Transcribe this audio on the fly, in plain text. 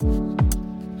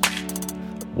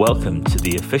Welcome to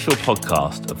the official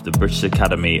podcast of the British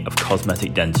Academy of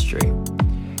Cosmetic Dentistry.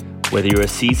 Whether you're a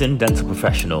seasoned dental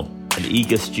professional, an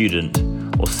eager student,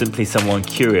 or simply someone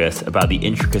curious about the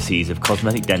intricacies of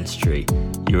cosmetic dentistry,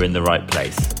 you're in the right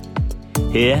place.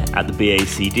 Here at the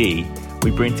BACD,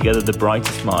 we bring together the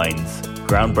brightest minds,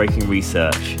 groundbreaking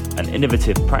research, and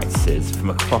innovative practices from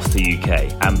across the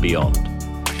UK and beyond.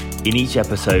 In each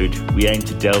episode, we aim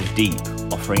to delve deep,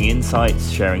 offering insights,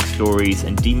 sharing stories,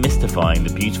 and demystifying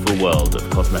the beautiful world of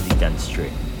cosmetic dentistry.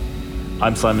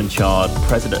 I'm Simon Chard,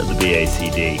 President of the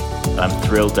BACD, and I'm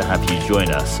thrilled to have you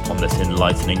join us on this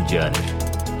enlightening journey.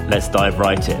 Let's dive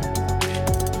right in.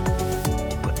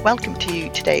 Welcome to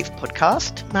today's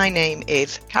podcast. My name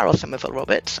is Carol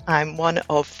Somerville-Roberts. I'm one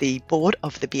of the board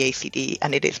of the BACD,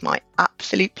 and it is my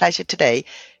absolute pleasure today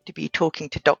to be talking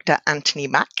to Dr. Anthony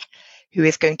Mack, who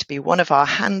is going to be one of our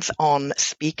hands-on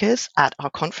speakers at our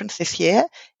conference this year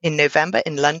in November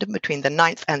in London between the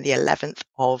 9th and the 11th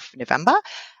of November.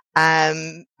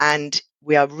 And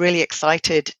we are really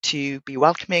excited to be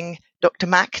welcoming Dr.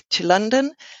 Mack to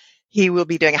London. He will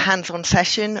be doing a hands-on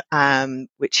session,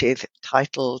 which is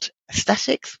titled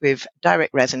Aesthetics with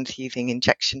Direct Resins Using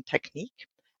Injection Technique.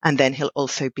 And then he'll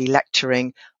also be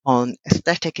lecturing on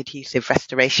aesthetic adhesive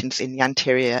restorations in the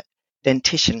anterior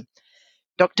dentition.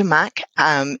 Dr. Mack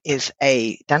is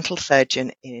a dental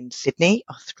surgeon in Sydney,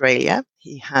 Australia.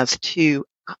 He has two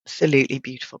absolutely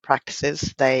beautiful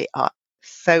practices. They are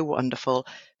so wonderful,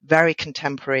 very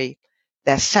contemporary.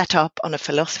 They're set up on a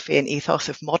philosophy and ethos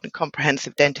of modern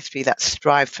comprehensive dentistry that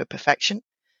strives for perfection.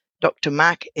 Dr.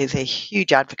 Mack is a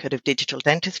huge advocate of digital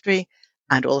dentistry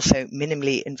and also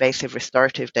minimally invasive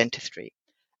restorative dentistry.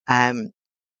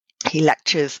 He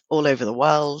lectures all over the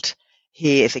world.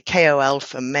 He is a KOL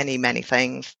for many, many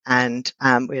things, and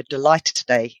we're delighted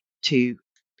today to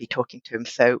be talking to him.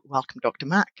 So welcome, Dr.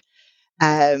 Mack.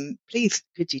 Please,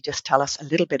 could you just tell us a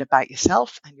little bit about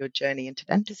yourself and your journey into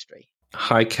dentistry?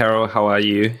 Hi, Carol. How are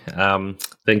you?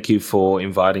 Thank you for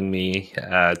inviting me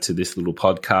to this little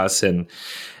podcast, and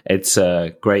it's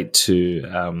great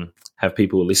to have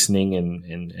people listening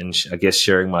and I guess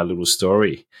sharing my little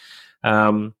story.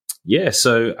 So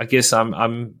I guess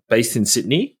I'm based in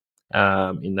Sydney.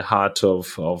 In the heart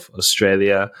of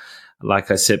Australia. Like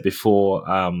I said before,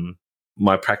 my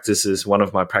main practice is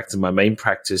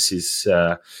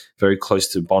very close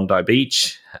to Bondi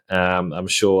Beach. I'm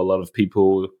sure a lot of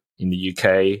people in the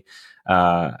UK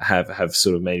have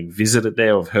sort of maybe visited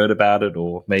there or have heard about it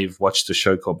or may have watched a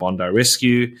show called Bondi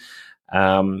Rescue.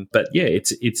 But yeah,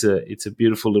 it's a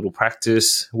beautiful little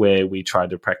practice where we try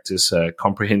to practice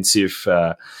comprehensive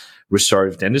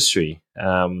restorative dentistry.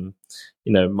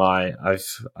 I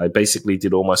basically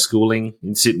did all my schooling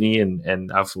in Sydney,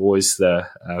 and I've always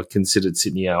considered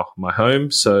Sydney my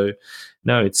home. So,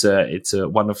 no, it's a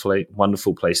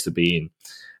wonderful place to be in.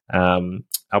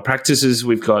 Our practices,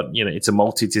 we've got, it's a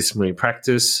multidisciplinary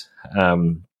practice.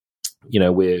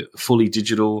 We're fully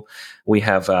digital. We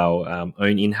have our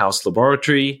own in-house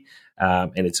laboratory,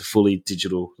 and it's a fully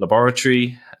digital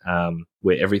laboratory.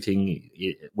 Where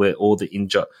all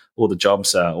the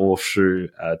jobs are all through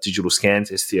digital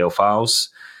scans, STL files.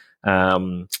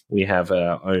 We have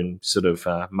our own sort of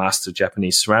master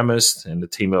Japanese ceramist and a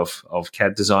team of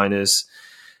CAD designers.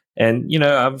 And,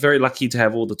 I'm very lucky to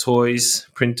have all the toys,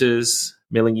 printers,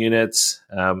 milling units,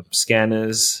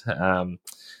 scanners.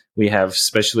 We have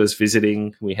specialists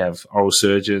visiting. We have oral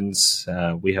surgeons.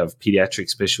 We have pediatric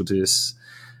specialists.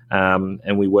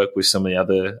 And we work with some of the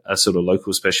other sort of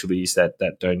local specialties that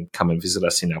don't come and visit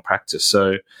us in our practice.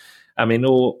 So, I mean,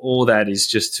 all that is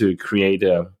just to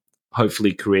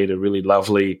hopefully create a really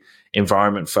lovely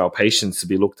environment for our patients to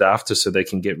be looked after so they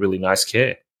can get really nice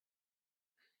care.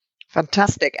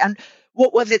 Fantastic. And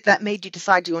what was it that made you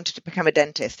decide you wanted to become a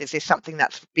dentist? Is this something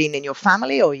that's been in your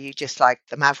family, or are you just like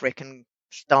the maverick and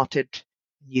started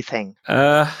new thing?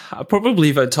 Probably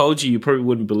if I told you probably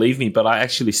wouldn't believe me, but I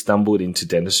actually stumbled into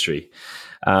dentistry.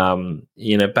 I'm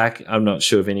not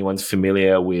sure if anyone's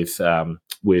familiar with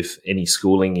any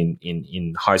schooling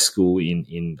in high school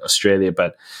in Australia,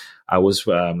 but I was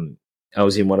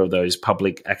in one of those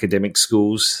public academic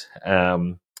schools.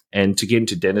 And to get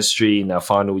into dentistry in our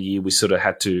final year, we sort of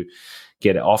had to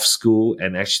get off school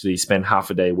and actually spend half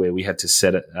a day where we had to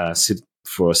sit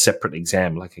for a separate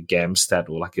exam, like a GAMSTAT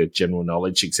or like a general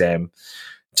knowledge exam,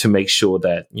 to make sure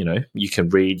that you can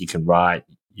read, you can write,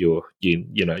 your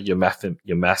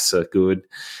maths are good.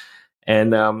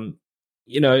 And all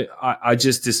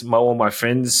my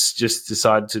friends just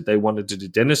decided they wanted to do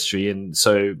dentistry, and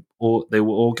so they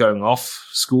were all going off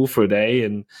school for a day.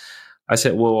 And I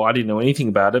said, well, I didn't know anything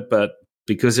about it, but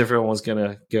because everyone was going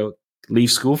to go leave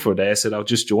school for a day. I said, I'll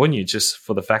just join you just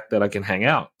for the fact that I can hang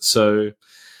out. So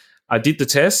I did the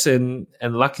test, and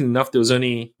luckily enough, there was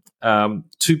only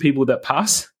 2 people that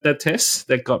passed that test,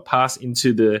 that got passed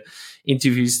into the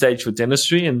interview stage for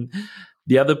dentistry. And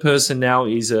the other person now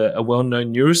is a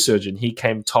well-known neurosurgeon. He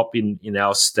came top in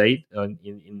our state,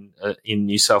 in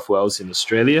New South Wales in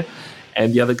Australia.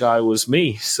 And the other guy was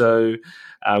me. So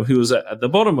who was at the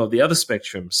bottom of the other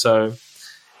spectrum. So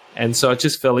I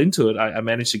just fell into it. I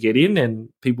managed to get in, and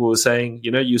people were saying,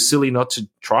 you're silly not to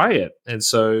try it. And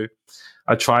so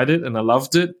I tried it, and I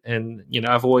loved it. And,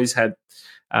 I've always had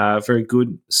very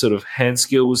good sort of hand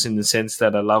skills, in the sense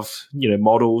that I love,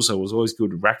 models. I was always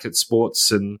good at racket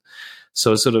sports. And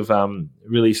so I sort of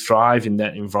really thrive in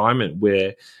that environment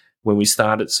where when we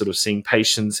started sort of seeing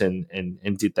patients and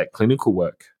did that clinical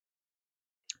work.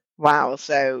 Wow.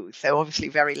 So obviously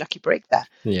very lucky break there.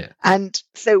 Yeah. And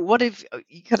so what if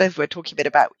you kind of were talking a bit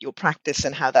about your practice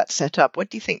and how that's set up? What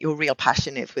do you think your real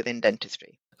passion is within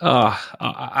dentistry?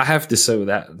 I have to say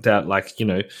that like,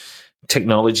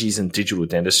 technologies and digital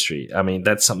dentistry. I mean,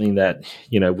 that's something that,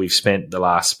 we've spent the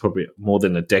last probably more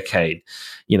than a decade,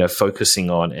 focusing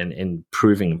on and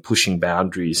improving and pushing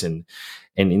boundaries. And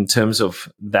in terms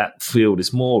of that field,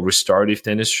 is more restorative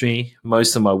dentistry.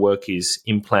 Most of my work is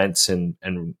implants and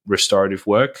restorative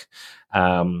work.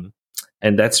 And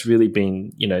that's really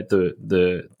been,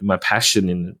 my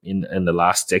passion in the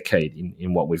last decade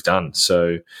in what we've done.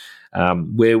 So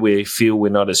where we feel we're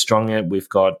not as strong at, we've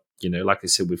got, like I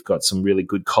said, we've got some really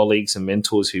good colleagues and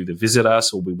mentors who either visit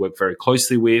us or we work very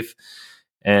closely with.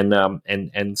 And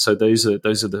so those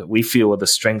are we feel are the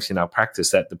strengths in our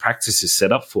practice that the practice is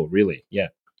set up for, really. Yeah.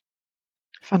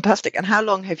 Fantastic. And how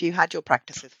long have you had your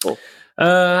practices for?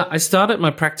 I started my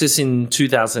practice in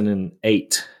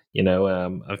 2008.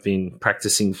 I've been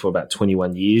practicing for about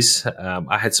 21 years.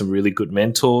 I had some really good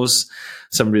mentors,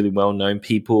 some really well-known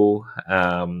people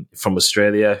from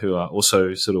Australia who are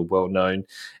also sort of well-known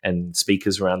and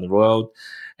speakers around the world.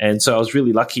 And so I was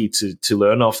really lucky to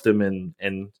learn off them.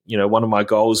 And one of my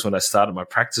goals when I started my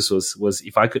practice was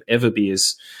if I could ever be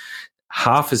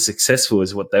half as successful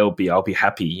as what they'll be, I'll be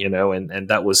happy, and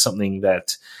that was something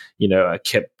that, I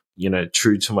kept,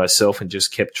 true to myself and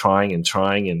just kept trying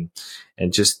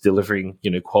and just delivering,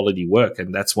 quality work.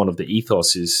 And that's one of the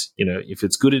ethos is, if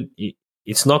it's good,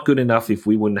 it's not good enough if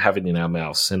we wouldn't have it in our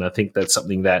mouths. And I think that's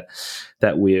something that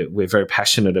we're very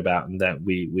passionate about and that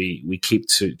we keep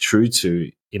true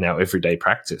to in our everyday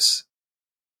practice.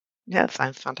 Yeah, that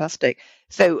sounds fantastic.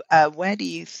 So where do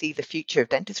you see the future of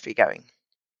dentistry going?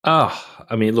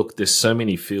 I mean, look, there's so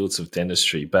many fields of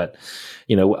dentistry, but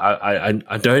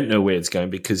I don't know where it's going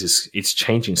because it's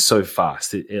changing so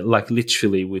fast. Like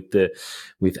literally with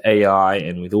AI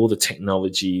and with all the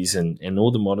technologies and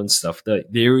all the modern stuff,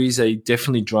 there is a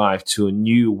definitely drive to a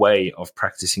new way of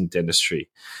practicing dentistry,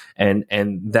 and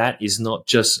that is not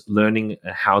just learning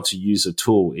how to use a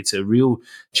tool. It's a real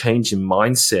change in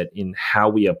mindset in how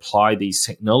we apply these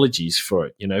technologies for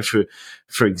it.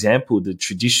 For example, the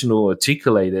traditional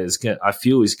articulator I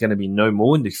feel is going to be no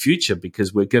more in the future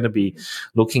because we're going to be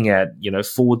looking at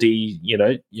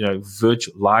 4D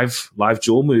virtual live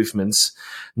jaw movements,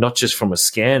 not just from a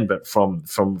scan but from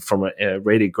a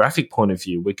radiographic point of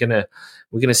view. We're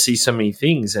gonna see so many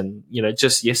things. And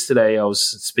just yesterday I was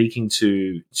speaking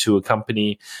to a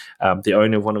company, the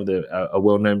owner of one of a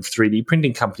well-known 3D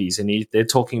printing companies, and they're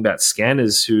talking about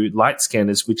light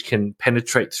scanners which can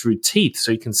penetrate through teeth,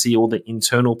 so you can see all the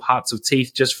internal parts of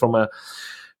teeth just from a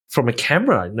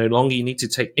camera. No longer you need to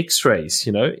take X-rays.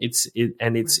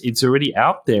 It's already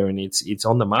out there and it's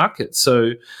on the market.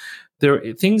 So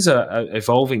things are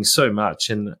evolving so much,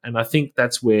 and I think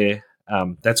that's where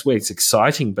it's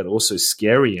exciting but also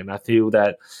scary. And I feel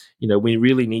that we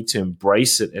really need to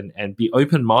embrace it and be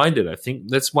open-minded. I think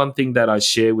that's one thing that I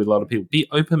share with a lot of people. Be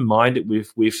open-minded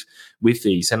with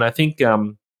these. And I think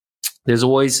there's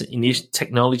always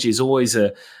technology is always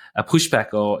a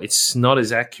pushback, or it's not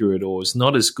as accurate, or it's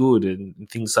not as good, and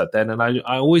things like that. And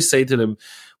I always say to them,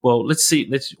 well, let's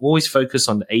always focus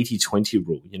on the 80-20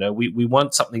 rule. We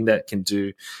want something that can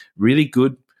do really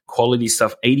good quality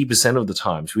stuff 80% of the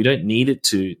times. We don't need it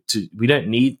we don't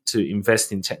need to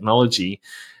invest in technology,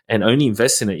 and only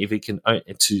invest in it if it can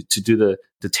to do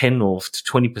the 10 or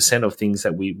 20% of things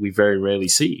that we very rarely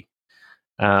see.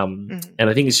 And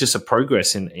I think it's just a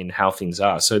progress in how things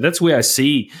are. So that's where I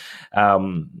see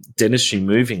dentistry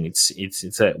moving. It's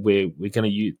that we're going to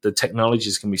use the technology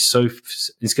is going to be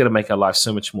it's going to make our life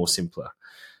so much more simpler.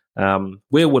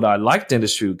 Where would I like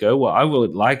dentistry to go? Well, I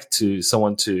would like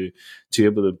someone to be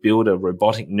able to build a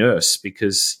robotic nurse,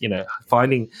 because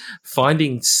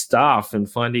finding staff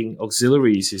and finding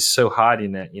auxiliaries is so hard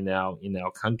in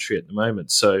our country at the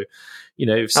moment. So,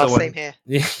 if someone, same here.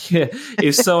 yeah,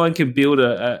 if someone can build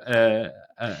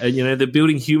they're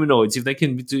building humanoids. If they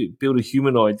can build a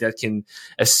humanoid that can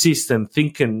assist and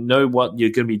think and know what you're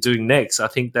going to be doing next, I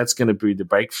think that's going to be the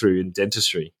breakthrough in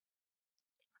dentistry.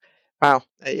 Wow.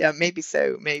 Yeah, maybe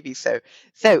so. Maybe so.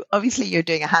 So obviously you're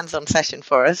doing a hands-on session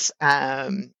for us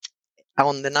on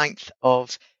the 9th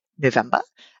of November.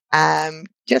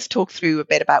 Just talk through a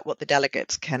bit about what the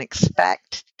delegates can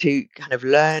expect to kind of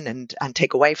learn and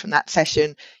take away from that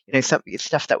session, some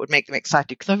stuff that would make them excited.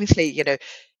 Because obviously,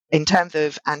 in terms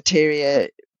of anterior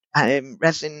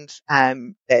resins, there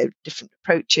are different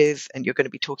approaches, and you're going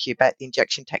to be talking about the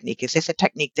injection technique. Is this a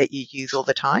technique that you use all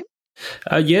the time?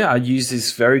 Yeah, I use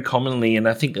this very commonly, and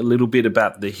I think a little bit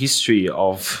about the history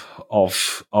of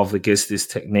I guess this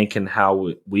technique and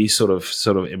how we sort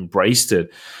of embraced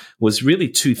it was really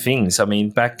two things. I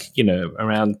mean, back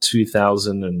around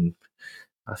 2000, and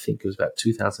I think it was about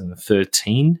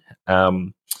 2013.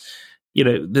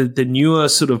 The newer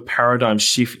sort of paradigm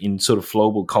shift in sort of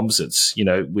flowable composites,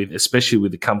 especially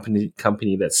with the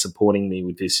company that's supporting me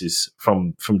with this is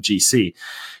from GC.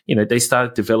 They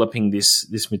started developing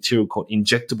this material called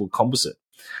injectable composite.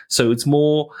 So it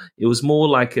was more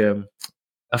like a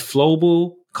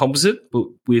flowable composite, but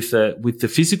with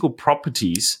the physical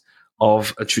properties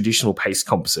of a traditional paste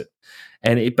composite.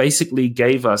 And it basically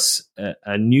gave us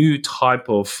a new type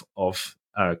of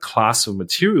class of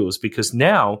materials, because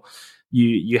now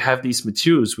you have these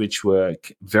materials which were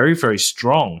very, very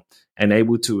strong and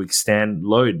able to extend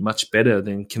load much better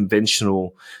than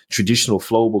conventional, traditional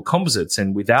flowable composites,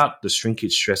 and without the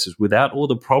shrinkage stresses, without all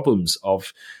the problems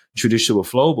of traditional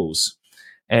flowables.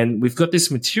 And we've got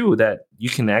this material that you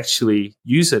can actually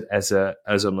use it as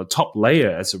on the top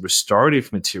layer as a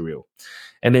restorative material.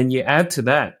 And then you add to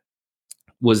that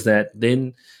was that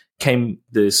then came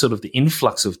the sort of the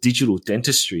influx of digital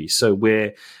dentistry. So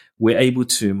where we're able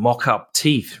to mock up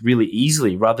teeth really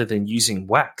easily rather than using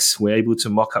wax. We're able to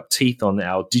mock up teeth on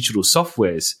our digital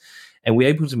softwares, and we're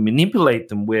able to manipulate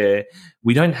them where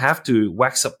we don't have to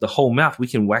wax up the whole mouth. We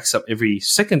can wax up every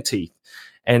second teeth.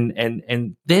 And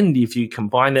then if you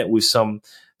combine that with some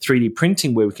 3D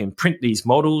printing where we can print these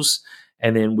models,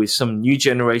 and then with some new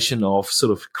generation of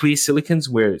sort of clear silicons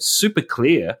where it's super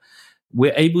clear,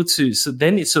 we're able to, so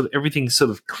then it's sort of everything sort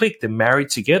of clicked and married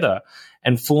together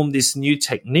and formed this new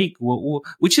technique,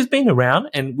 which has been around,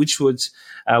 and which was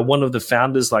one of the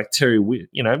founders like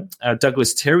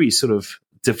Douglas Terry sort of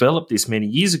developed this many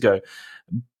years ago.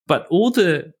 But all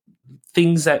the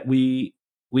things that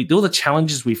all the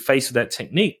challenges we face with that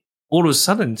technique, all of a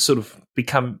sudden sort of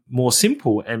become more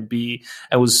simple and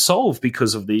was solved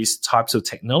because of these types of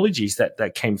technologies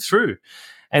that came through.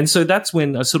 And so that's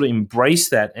when I sort of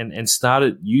embraced that and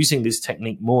started using this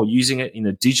technique more, using it in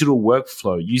a digital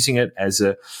workflow, using it as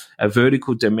a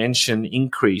vertical dimension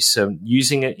increase,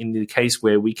 using it in the case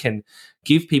where we can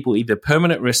give people either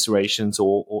permanent restorations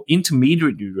or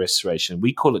intermediate restoration.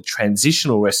 We call it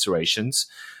transitional restorations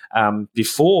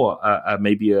before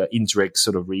maybe an indirect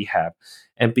sort of rehab,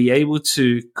 and be able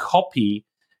to copy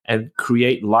and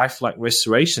create lifelike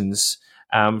restorations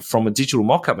from a digital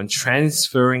mock-up and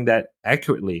transferring that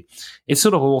accurately. It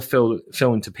sort of all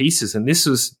fell into pieces, and this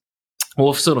was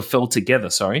all sort of fell together,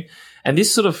 And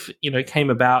this sort of, came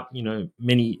about,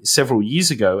 several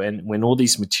years ago, and when all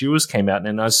these materials came out,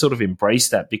 and I sort of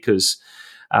embraced that because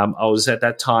I was at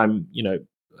that time,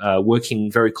 working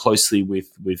very closely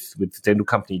with the dental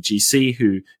company GC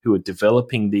who were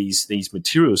developing these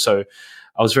materials. So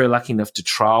I was very lucky enough to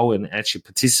trial and actually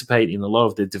participate in a lot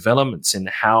of the developments in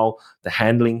how the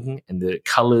handling and the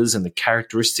colors and the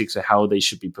characteristics of how they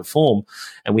should be performed.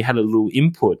 And we had a little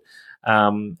input.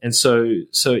 And so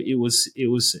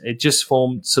it just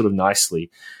formed sort of nicely.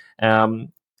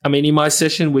 In my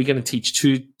session, we're going to teach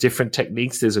two different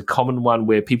techniques. There's a common one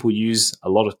where people use a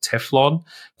lot of Teflon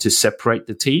to separate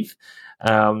the teeth.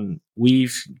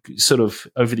 We've sort of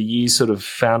over the years sort of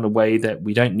found a way that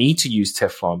we don't need to use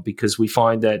Teflon, because we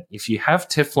find that if you have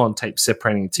Teflon tape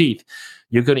separating teeth,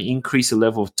 you're going to increase the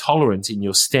level of tolerance in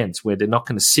your stents where they're not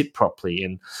going to sit properly.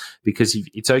 And because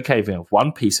it's okay if you have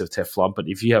one piece of Teflon, but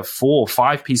if you have 4 or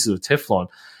 5 pieces of Teflon,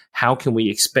 how can we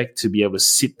expect to be able to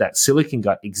sit that silicon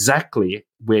gut exactly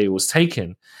where it was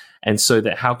taken? And so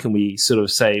that how can we sort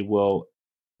of say, well,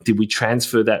 did we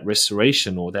transfer that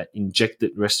restoration or that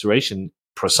injected restoration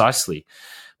precisely?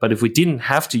 But if we didn't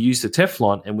have to use the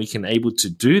Teflon and we can able to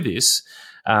do this,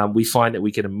 we find that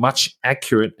we get a much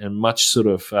accurate and much sort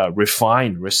of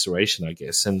refined restoration, I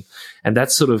guess. And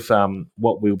that's sort of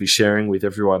what we'll be sharing with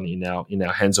everyone in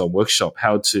our hands-on workshop,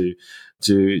 how to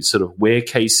sort of wear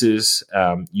cases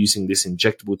using this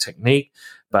injectable technique,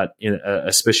 but in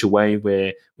a special way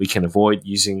where we can avoid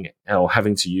using or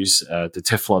having to use the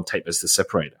Teflon tape as the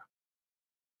separator.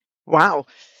 Wow.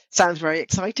 Sounds very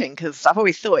exciting, because I've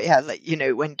always thought, yeah,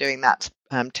 that, when doing that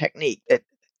technique, that,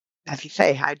 as you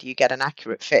say, how do you get an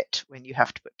accurate fit when you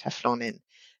have to put Teflon in?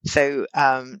 So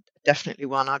definitely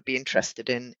one I'd be interested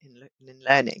in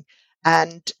learning.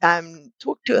 And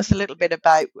talk to us a little bit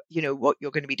about, what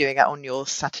you're going to be doing on your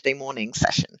Saturday morning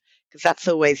session, because that's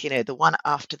always, the one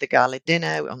after the gala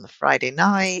dinner on the Friday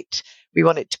night. We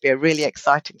want it to be a really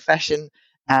exciting session.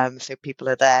 So people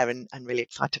are there and really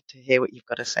excited to hear what you've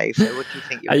got to say. So what do you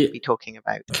think you're going to be talking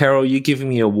about? Carol, you're giving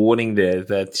me a warning there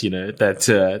that,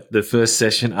 the first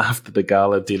session after the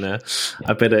gala dinner,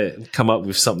 I better come up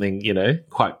with something,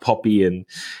 quite poppy and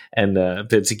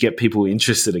better to get people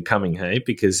interested in coming, hey,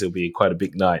 because it'll be quite a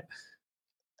big night.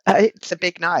 It's a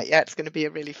big night. Yeah, it's going to be a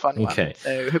really fun one.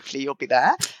 So hopefully you'll be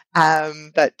there.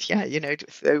 But yeah,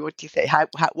 so what do you say?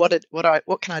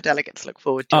 What can our delegates look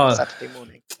forward to on Saturday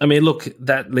morning? I mean, look,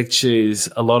 that lecture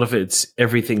is a lot of it's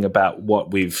everything about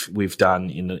what we've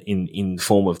done in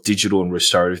form of digital and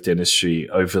restorative dentistry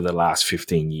over the last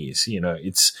 15 years.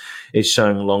 It's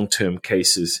showing long-term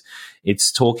cases.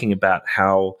 It's talking about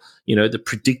how, the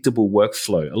predictable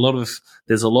workflow.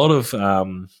 There's a lot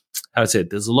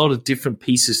of different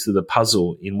pieces to the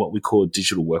puzzle in what we call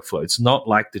digital workflow. It's not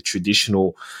like the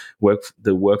traditional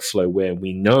workflow where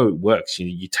we know it works.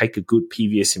 You take a good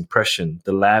PVS impression,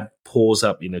 the lab pours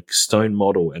up in a stone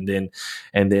model and then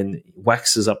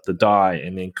waxes up the die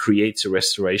and then creates a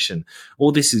restoration.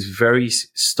 All this is very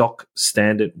stock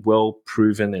standard, well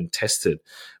proven and tested.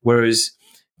 Whereas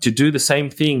to do the same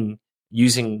thing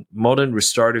using modern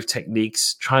restorative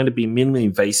techniques, trying to be minimally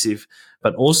invasive,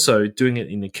 but also doing it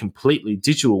in a completely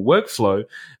digital workflow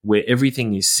where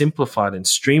everything is simplified and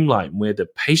streamlined, where the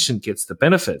patient gets the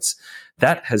benefits.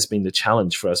 That has been the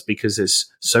challenge for us because there's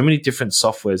so many different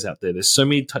softwares out there. There's so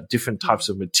many different types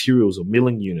of materials or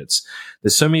milling units.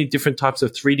 There's so many different types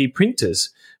of 3D printers.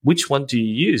 Which one do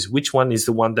you use? Which one is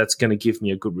the one that's going to give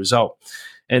me a good result?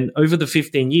 And over the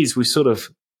 15 years, we sort of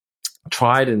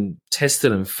tried and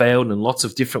tested and failed in lots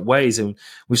of different ways. And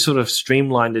we sort of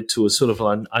streamlined it to a sort of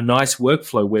a nice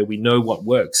workflow where we know what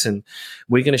works. And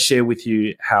we're going to share with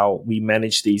you how we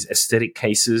manage these aesthetic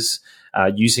cases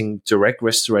using direct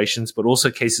restorations, but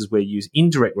also cases where you use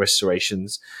indirect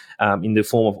restorations in the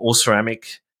form of all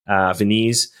ceramic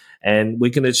veneers. And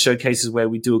we're going to show cases where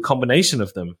we do a combination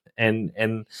of them.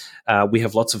 And we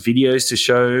have lots of videos to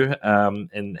show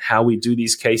and how we do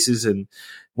these cases. And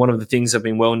one of the things I've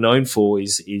been well known for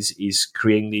is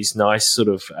creating these nice sort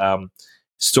of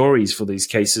stories for these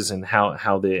cases and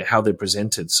how they're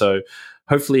presented. So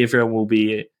hopefully everyone will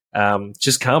be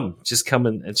just come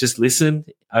and just listen.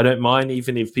 I don't mind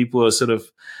even if people are sort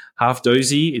of half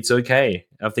dozy. It's okay.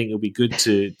 I think it'll be good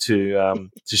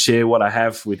to share what I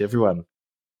have with everyone.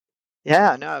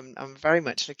 Yeah, no, I'm very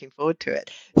much looking forward to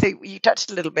it. So you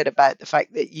touched a little bit about the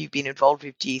fact that you've been involved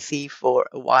with GC for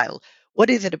a while. What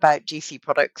is it about GC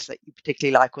products that you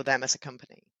particularly like, or them as a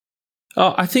company?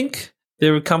 Oh, I think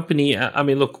they're a company. I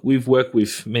mean, look, we've worked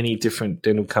with many different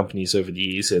dental companies over the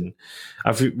years, and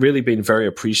I've really been very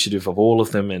appreciative of all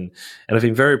of them, and I've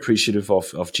been very appreciative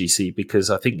of GC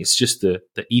because I think it's just the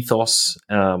ethos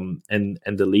and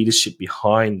the leadership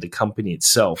behind the company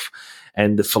itself,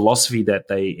 and the philosophy that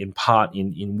they impart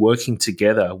in working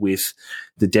together with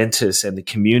the dentists and the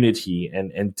community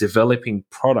and developing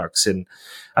products. And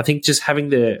I think just having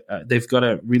they've got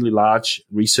a really large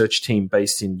research team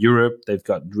based in Europe. They've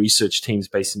got research teams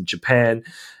based in Japan.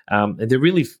 And they're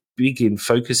really big in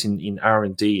focus in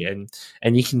R&D,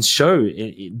 and you can show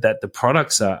that the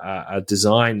products are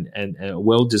designed and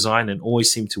well designed and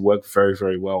always seem to work very,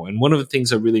 very well. And one of the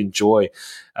things I really enjoy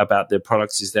about their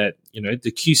products is that,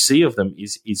 the QC of them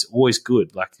is always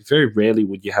good. Like very rarely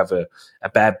would you have a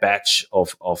bad batch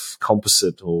of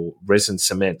composite or resin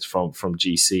cement from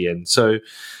GC. And so,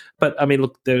 but I mean,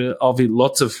 look, there are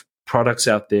lots of products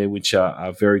out there which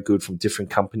are very good from different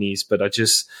companies, but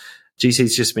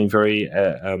GC's just been very,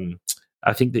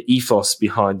 I think the ethos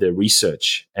behind their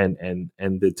research and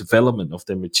the development of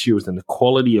their materials and the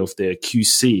quality of their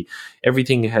QC,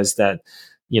 everything has that,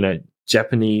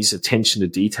 Japanese attention to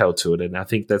detail to it. And I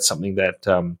think that's something that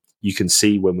you can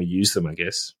see when we use them, I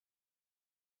guess.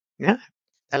 Yeah,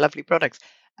 they're lovely products.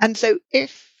 And so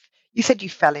if you said you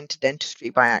fell into dentistry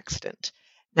by accident,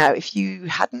 now, if you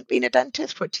hadn't been a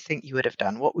dentist, what do you think you would have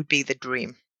done? What would be the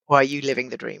dream? or are you living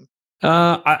the dream?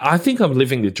 I think I'm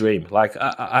living the dream. Like,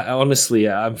 I honestly,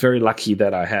 I'm very lucky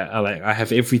that I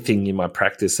have everything in my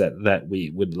practice that we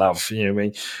would love. You know what I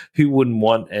mean? Who wouldn't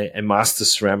want a master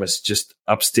ceramist just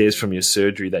upstairs from your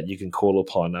surgery that you can call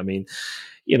upon? I mean,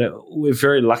 you know, we're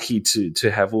very lucky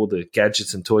to have all the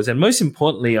gadgets and toys. And most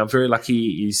importantly, I'm very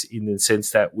lucky is in the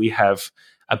sense that we have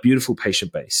a beautiful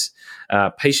patient base,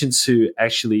 patients who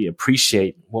actually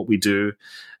appreciate what we do,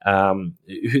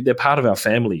 who they're part of our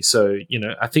family. So, you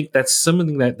know, I think that's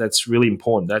something that's really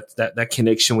important, that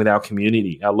connection with our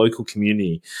community, our local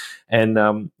community.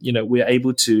 And, you know, we're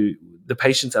able to, the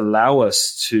patients allow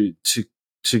us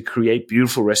to create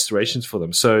beautiful restorations for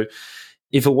them. So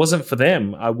if it wasn't for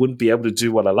them, I wouldn't be able to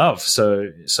do what I love.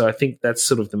 So I think that's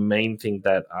sort of the main thing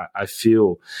that I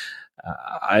feel.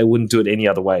 I wouldn't do it any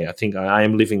other way. I think I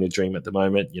am living the dream at the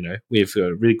moment. You know, we have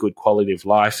a really good quality of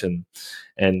life, and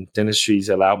dentistry's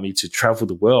allowed me to travel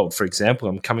the world. For example,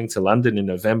 I'm coming to London in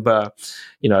November.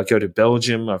 You know, I go to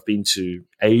Belgium. I've been to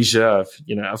Asia.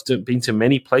 I've been to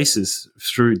many places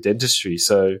through dentistry.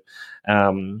 So,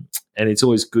 and it's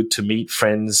always good to meet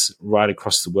friends right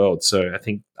across the world. So I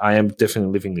think I am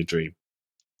definitely living the dream.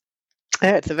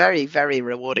 Yeah, it's a very, very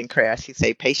rewarding career. As you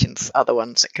say, patients are the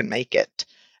ones that can make it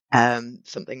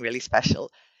something really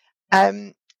special.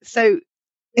 So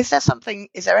is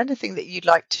there anything that you'd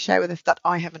like to share with us that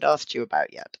I haven't asked you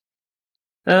about yet?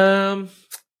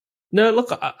 No,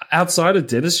 look, outside of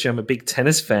dentistry, I'm a big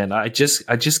tennis fan. I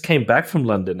just came back from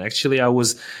London. Actually, I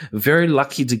was very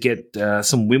lucky to get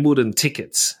some Wimbledon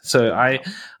tickets. So I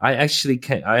actually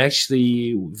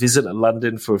visited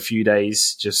London for a few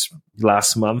days just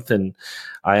last month, and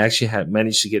I actually had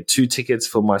managed to get 2 tickets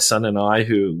for my son and I,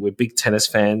 who were big tennis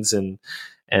fans, and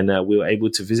we were able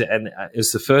to visit. And it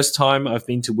was the first time I've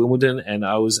been to Wimbledon, and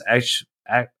I was actually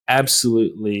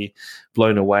absolutely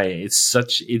blown away. It's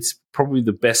probably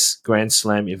the best Grand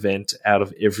Slam event out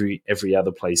of every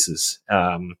other places.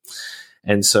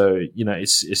 And so, you know, it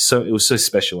was so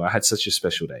special. I had such a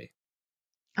special day.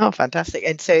 Oh, fantastic.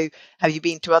 And so have you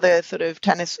been to other sort of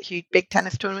huge, big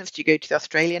tennis tournaments? Do you go to the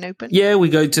Australian Open? Yeah, we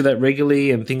go to that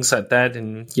regularly and things like that.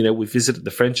 And, you know, we visited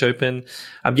the French Open.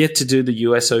 I'm yet to do the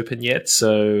US Open yet.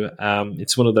 So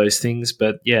it's one of those things.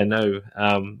 But yeah, no,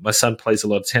 my son plays a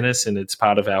lot of tennis and it's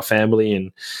part of our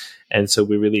family, and so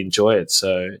we really enjoy it.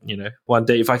 So, you know, one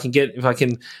day if I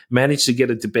can manage to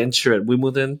get a debenture at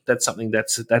Wimbledon, that's something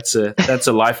that's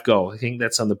a life goal. I think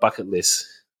that's on the bucket list.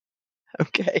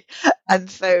 Okay. And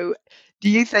so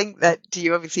you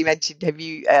obviously mentioned, have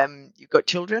you, you've got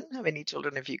children? How many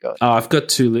children have you got? Oh, I've got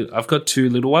two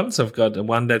little ones. I've got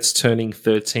one that's turning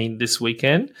 13 this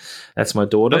weekend. That's my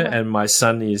daughter. Okay. And my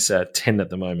son is 10 at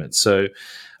the moment. So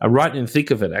I'm right in the thick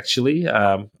of it, actually,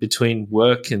 between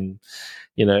work and,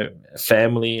 you know,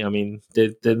 family. I mean,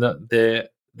 they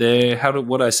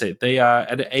are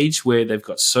at an age where they've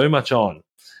got so much on,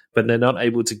 but they're not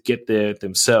able to get there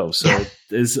themselves. So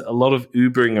there's a lot of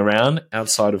Ubering around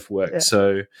outside of work.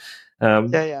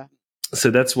 Yeah.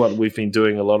 So that's what we've been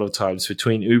doing a lot of times,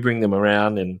 between Ubering them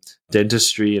around and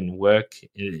dentistry and work.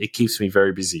 It keeps me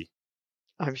very busy.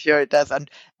 I'm sure it does.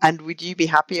 And would you be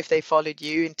happy if they followed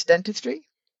you into dentistry?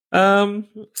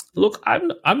 Look,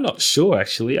 I'm not sure,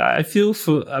 actually. I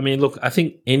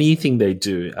think anything they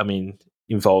do,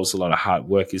 involves a lot of hard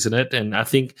work, isn't it? And I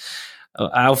think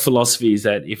our philosophy is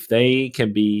that if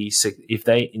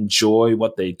they enjoy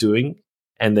what they're doing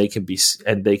and they can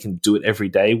do it every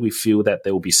day, we feel that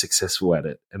they will be successful at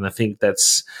it. And I think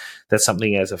that's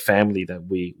something as a family that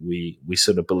we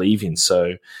sort of believe in.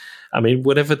 So,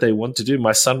 whatever they want to do.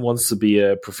 My son wants to be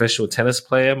a professional tennis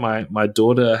player. My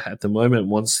daughter at the moment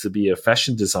wants to be a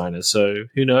fashion designer. So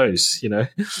who knows? You know,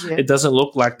 It doesn't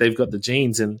look like they've got the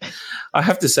genes. And I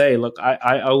have to say, look,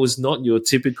 I was not your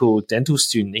typical dental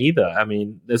student either.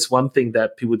 That's one thing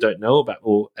that people don't know about,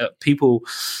 or people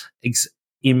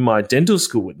in my dental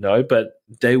school would know, but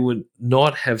they would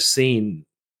not have seen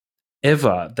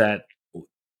ever that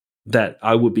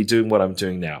I would be doing what I'm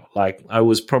doing now. Like, I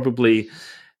was probably,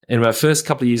 in my first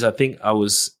couple of years, I think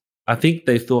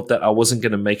they thought that I wasn't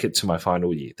going to make it to my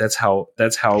final year. That's how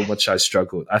much I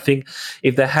struggled. I think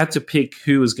if they had to pick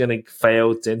who was going to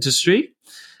fail dentistry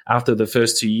after the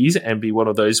first 2 years and be one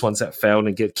of those ones that failed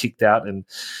and get kicked out and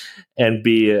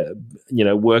be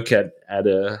work at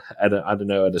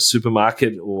a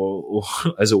supermarket or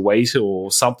as a waiter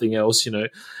or something else,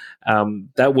 I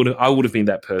would have been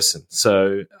that person.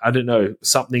 So I don't know,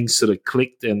 something sort of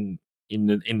clicked in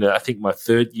I think my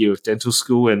third year of dental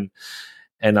school,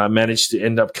 and I managed to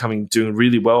end up doing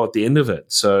really well at the end of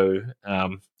it. So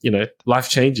life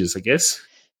changes, I guess.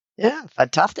 Yeah,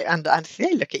 fantastic. And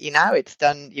see, look at you now. It's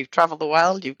done. You've traveled the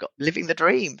world. You've got living the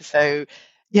dream. So,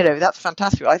 that's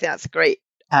fantastic. I think that's a great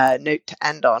note to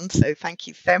end on. So thank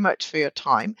you so much for your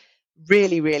time.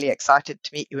 Really, really excited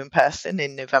to meet you in person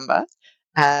in November.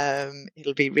 I'm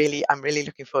really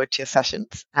looking forward to your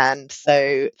sessions. And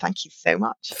so thank you so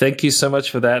much. Thank you so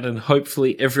much for that. And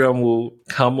hopefully everyone will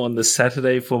come on the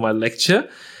Saturday for my lecture.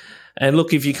 And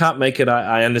look, if you can't make it,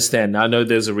 I understand. I know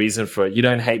there's a reason for it. You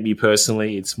don't hate me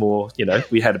personally. It's more,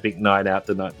 we had a big night out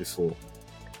the night before.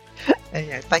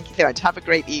 Thank you so much. Have a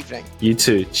great evening. You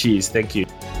too. Cheers. Thank you.